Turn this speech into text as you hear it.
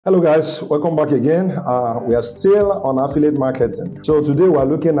Hello guys, welcome back again. We are still on affiliate marketing. So today we are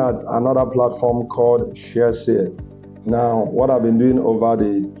looking at another platform called Sharesale. Now, what I've been doing over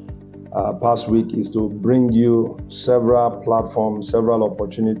the past week is to bring you several platforms, several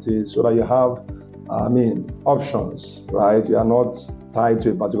opportunities so that you have, options, right? You are not tied to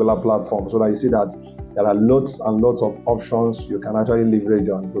a particular platform so that you see that there are lots and lots of options you can actually leverage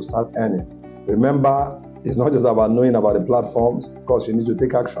on to start earning. Remember, it's not just about knowing about the platforms, because you need to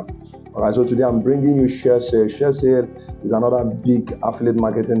take action. All right, so today I'm bringing you Sharesale. Sharesale is another big affiliate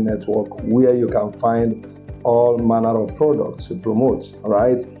marketing network where you can find all manner of products to promote. All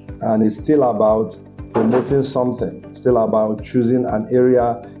right, and it's still about promoting something. It's still about choosing an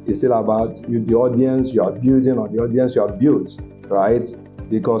area. It's still about the audience you are building or the audience you have built, right?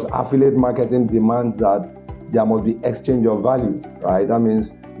 Because affiliate marketing demands that there must be exchange of value, right? That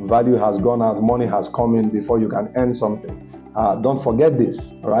means value has gone out, money has come in before you can earn something. Don't forget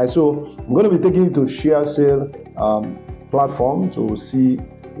this, all right? So I'm going to be taking you to Sharesale platform to see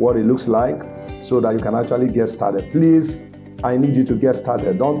what it looks like so that you can actually get started. Please, I need you to get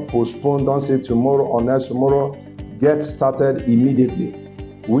started. Don't postpone, don't say tomorrow or next tomorrow. Get started immediately,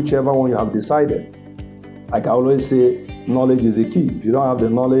 whichever one you have decided. Like I always say, knowledge is the key. If you don't have the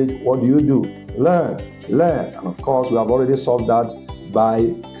knowledge, what do? Learn. And of course, we have already solved that by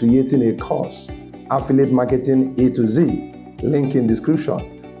creating a course, Affiliate Marketing A to Z, link in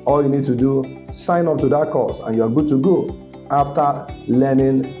description. All you need to do, sign up to that course and you're good to go. After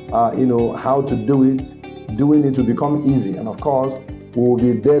learning, how to do it, doing it will become easy. And of course, we will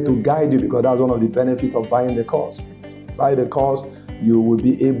be there to guide you, because that's one of the benefits of buying the course. Buy the course, you will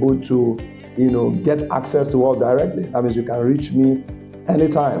be able to, get access to us directly. That means you can reach me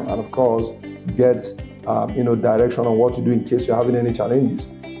anytime, and of course, get direction on what to do in case you're having any challenges.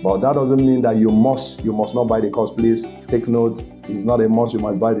 But that doesn't mean that you must not buy the course. Please take note, it's not a must you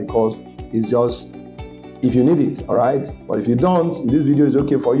must buy the course. It's just if you need it, all right? But if you don't, if this video is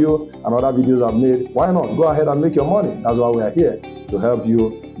okay for you and other videos I've made, why not go ahead and make your money? That's why we are here, to help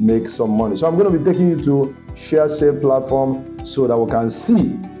you make some money. So I'm going to be taking you to Sharesale platform so that we can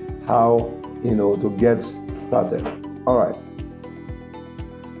see how to get started. All right.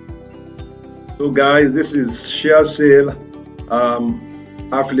 So guys, this is Sharesale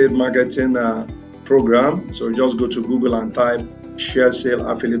affiliate marketing program. So just go to Google and type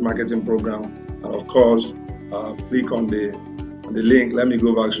Sharesale affiliate marketing program, and of course click on the link. Let me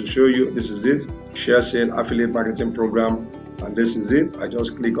go back to show you. This is it, Sharesale affiliate marketing program, and this is it. I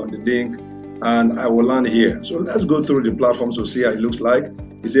just click on the link and I will land here. So let's go through the platform to see how it looks like.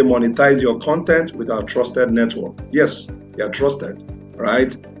 It says monetize your content with our trusted network. Yes, you are trusted,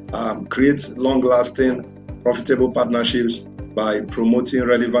 right? Create long-lasting, profitable partnerships by promoting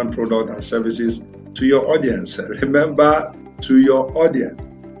relevant products and services to your audience. Remember, to your audience.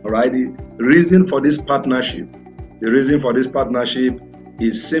 All right. The reason for this partnership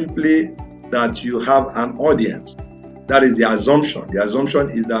is simply that you have an audience. That is the assumption. The assumption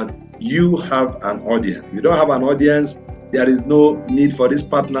is that you have an audience. If you don't have an audience, there is no need for this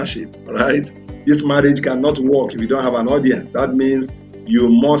partnership. Right? This marriage cannot work if you don't have an audience. That means you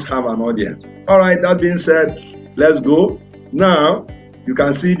must have an audience. All right, that being said, let's go. Now, you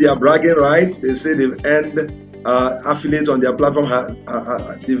can see they are bragging rights. They say they've earned, affiliates on their platform,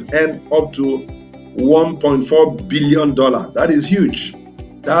 they've earned up to $1.4 billion. That is huge.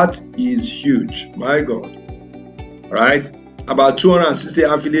 That is huge. My God. All right. About 260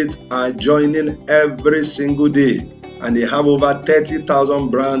 affiliates are joining every single day, and they have over 30,000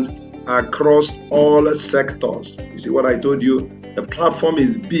 brands across all sectors. You see what I told you? The platform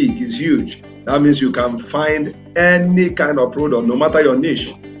is big, it's huge. That means you can find any kind of product, no matter your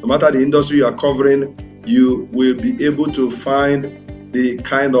niche, no matter the industry you are covering, you will be able to find the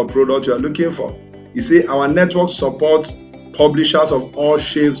kind of product you are looking for. You see, our network supports publishers of all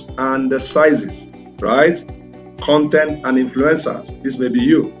shapes and sizes, right? Content and influencers. This may be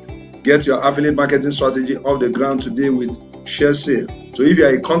you. Get your affiliate marketing strategy off the ground today with Sharesale. So if you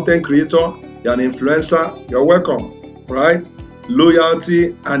are a content creator, you're an influencer, you're welcome, right?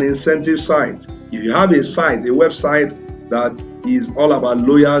 Loyalty and incentive site. If you have a site, a website that is all about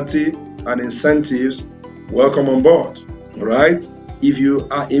loyalty and incentives, welcome on board. All right. If you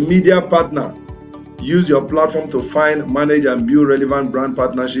are a media partner, use your platform to find, manage, and build relevant brand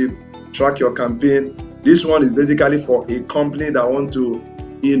partnership. Track your campaign. This one is basically for a company that want to,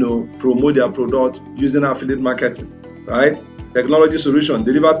 promote their product using affiliate marketing. Right. Technology solution.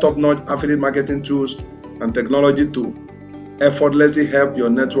 Deliver top-notch affiliate marketing tools and technology to effortlessly help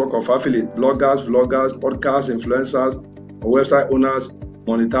your network of affiliate bloggers, vloggers, podcast influencers, or website owners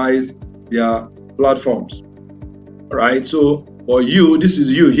monetize their platforms. Right? So Or you, this is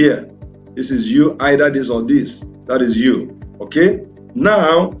you here. This is you, either this or this. That is you. Okay?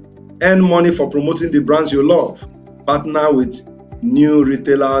 Now, earn money for promoting the brands you love. Partner with new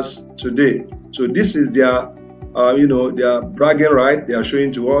retailers today. So this is their, their bragging right. They are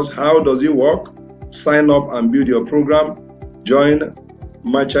showing to us. How does it work? Sign up and build your program. Join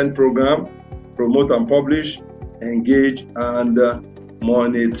merchant program. Promote and publish. Engage and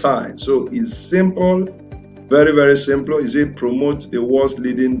monetize. So it's simple. Very, very simple. Is it promote the world's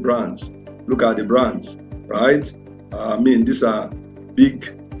leading brands? Look at the brands, right? These are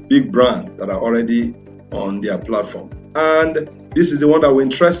big brands that are already on their platform. And this is the one that will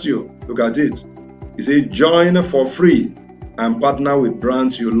interest you. Look at it. It says join for free and partner with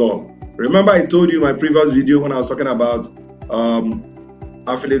brands you love. Remember I told you in my previous video when I was talking about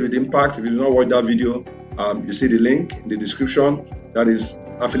affiliate with impact. If you did not watch that video, you see the link in the description. That is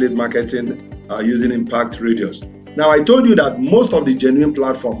affiliate marketing using impact radius. Now I told you that most of the genuine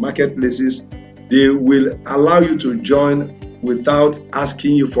platform marketplaces, they will allow you to join without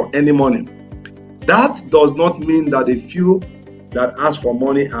asking you for any money. That does not mean that the few that ask for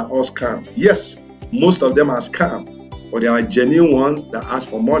money are all scam. Yes, most of them are scam, but there are genuine ones that ask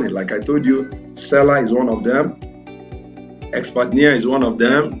for money. Like I told you, Seller is one of them. Expertneer is one of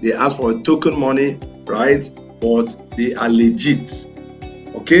them. They ask for a token money, right? But they are legit.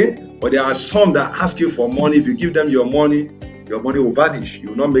 Okay? But there are some that ask you for money. If you give them your money will vanish. You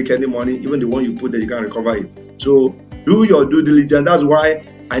will not make any money. Even the one you put there, you can't recover it. So do your due diligence. That's why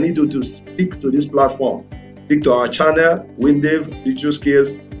I need you to stick to this platform. Stick to our channel, Windev Digital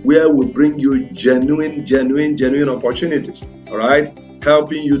Skills, where we bring you genuine opportunities. All right?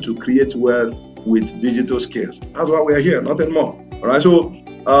 Helping you to create wealth with digital skills. That's why we are here, nothing more. All right? So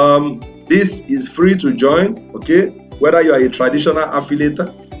this is free to join. Okay? Whether you are a traditional affiliate,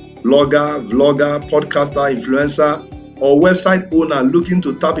 blogger, vlogger, podcaster, influencer, or website owner looking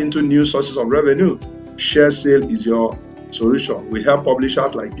to tap into new sources of revenue, Sharesale is your solution. We help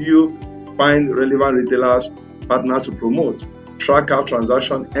publishers like you find relevant retailers, partners to promote, track out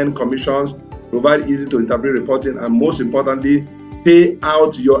transactions, earn commissions, provide easy to interpret reporting, and most importantly, pay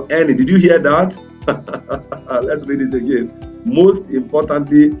out your earning. Did you hear that? Let's read it again. Most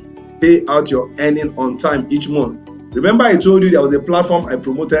importantly, pay out your earning on time each month. Remember I told you there was a platform I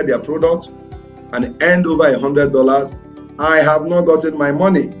promoted their product and earned over $100. I have not gotten my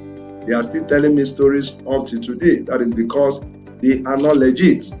money. They are still telling me stories up to today. That is because they are not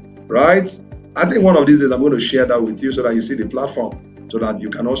legit, right? I think one of these days I'm going to share that with you so that you see the platform, so that you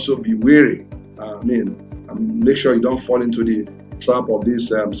can also be wary. And make sure you don't fall into the trap of these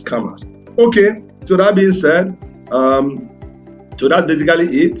scammers. Okay, so that being said, so that's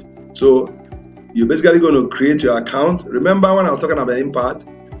basically it. So you're basically going to create your account. Remember when I was talking about impact,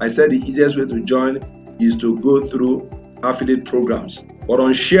 I said the easiest way to join is to go through affiliate programs. But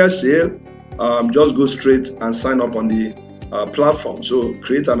on Sharesale, just go straight and sign up on the platform. So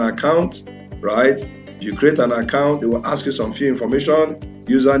create an account, right? If you create an account, they will ask you some few information,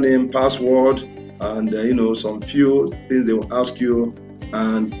 username, password, and some few things they will ask you,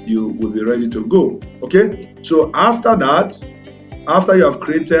 and you will be ready to go. Okay? So after that, after you have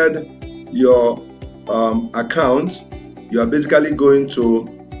created your account, you are basically going to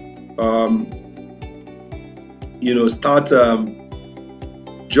start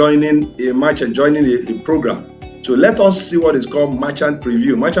joining a program. So let us see what is called merchant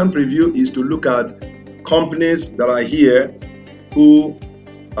preview. Merchant preview is to look at companies that are here who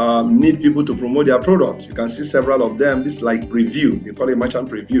need people to promote their product. You can see several of them. This is like preview. We call it merchant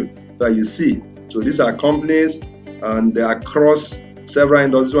preview. So you see. So these are companies, and they are across several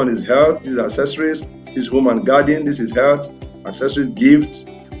industries. This one is health. This is accessories. This is home and garden. This is health, accessories, gifts.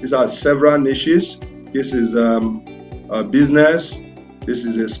 These are several niches. This is business. This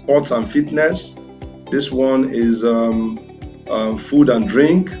is sports and fitness. This one is food and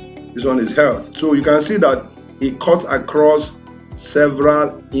drink. This one is health. So you can see that it cuts across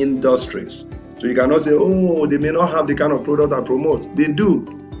several industries. So you cannot say, oh, they may not have the kind of product I promote. They do.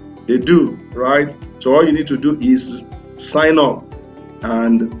 They do, right? So all you need to do is sign up,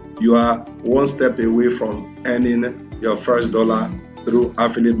 and you are one step away from earning your first dollar through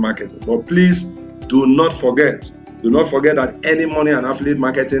affiliate marketing. But please do not forget that any money in affiliate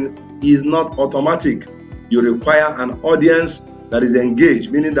marketing is not automatic. You require an audience that is engaged,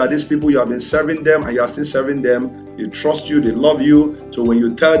 meaning that these people, you have been serving them and you are still serving them. They trust you, they love you. So when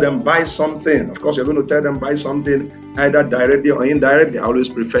you tell them buy something, of course you're going to tell them buy something either directly or indirectly. I always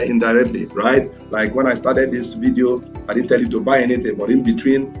prefer indirectly, right? Like when I started this video, I didn't tell you to buy anything, but in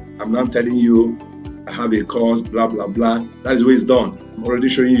between, I'm now telling you I have a course, blah, blah, blah. That is the way it's done. I'm already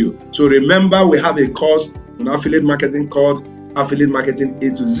showing you. So remember, we have a course on affiliate marketing called affiliate marketing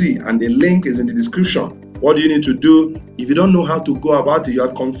A to Z, and the link is in the description. What do you need to do? If you don't know how to go about it, you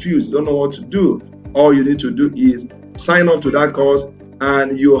are confused, you don't know what to do, all you need to do is sign up to that course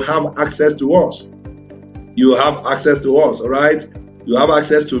and you have access to us. You have access to us, all right? You have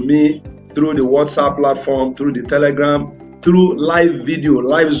access to me through the WhatsApp platform, through the Telegram, through live video,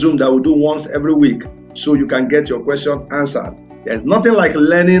 live Zoom that we do once every week, so you can get your question answered. There's nothing like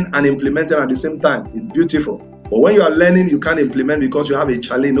learning and implementing at the same time. It's beautiful. But when you are learning, you can't implement because you have a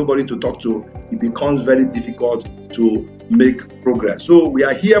challenge, nobody to talk to. It becomes very difficult to make progress. So we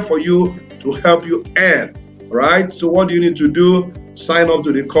are here for you to help you earn, right? So what do you need to do? Sign up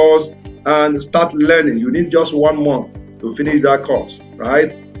to the course and start learning. You need just 1 month to finish that course, right?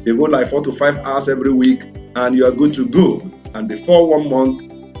 They go like 4 to 5 hours every week and you are good to go. And before 1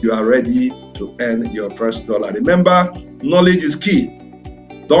 month, you are ready to earn your first dollar. Remember, knowledge is key.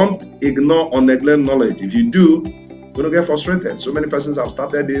 Don't ignore or neglect knowledge. If you do, you're going to get frustrated. So many persons have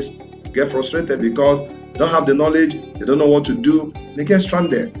started this, get frustrated because they don't have the knowledge, they don't know what to do, they get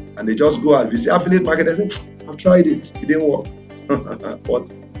stranded and they just go out. If you see affiliate marketing, they say, I've tried it didn't work.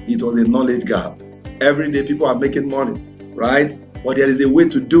 But it was a knowledge gap. Every day people are making money, right? But there is a way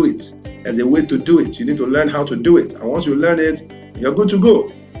to do it. There's a way to do it. You need to learn how to do it. And once you learn it, you're good to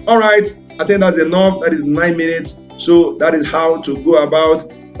go. All right, I think that's enough. That is 9 minutes. So that is how to go about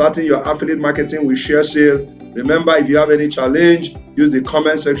starting your affiliate marketing with Sharesale. Remember, if you have any challenge, use the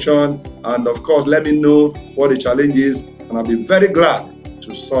comment section. And of course, let me know what the challenge is. And I'll be very glad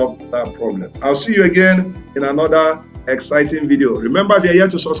to solve that problem. I'll see you again in another exciting video. Remember, if you're here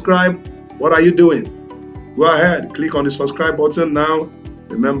to subscribe, what are you doing? Go ahead, click on the subscribe button now.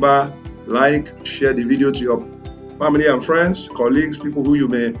 Remember, like, share the video to your family and friends, colleagues, people who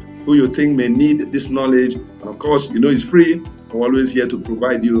you think may need this knowledge. And of course, you know it's free. I'm always here to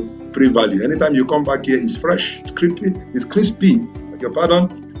provide you free value. Anytime you come back here, it's fresh, it's crispy, beg your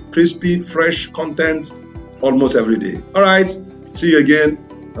pardon, crispy, fresh content almost every day. All right, see you again,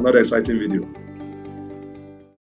 another exciting video.